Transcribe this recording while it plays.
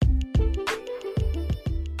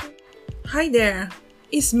Hi there,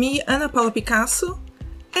 it's me, Ana Paula Picasso,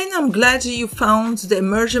 and I'm glad you found the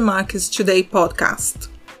Emerging Markets Today podcast.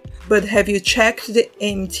 But have you checked the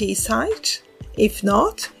EMT site? If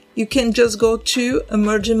not, you can just go to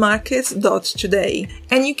emergingmarkets.today,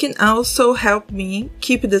 and you can also help me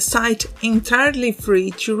keep the site entirely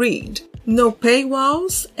free to read. No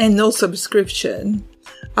paywalls and no subscription.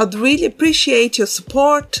 I'd really appreciate your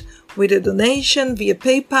support with a donation via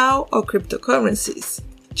PayPal or cryptocurrencies.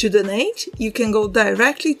 To donate, you can go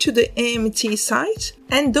directly to the EMT site,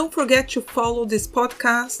 and don't forget to follow this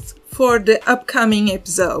podcast for the upcoming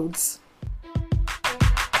episodes.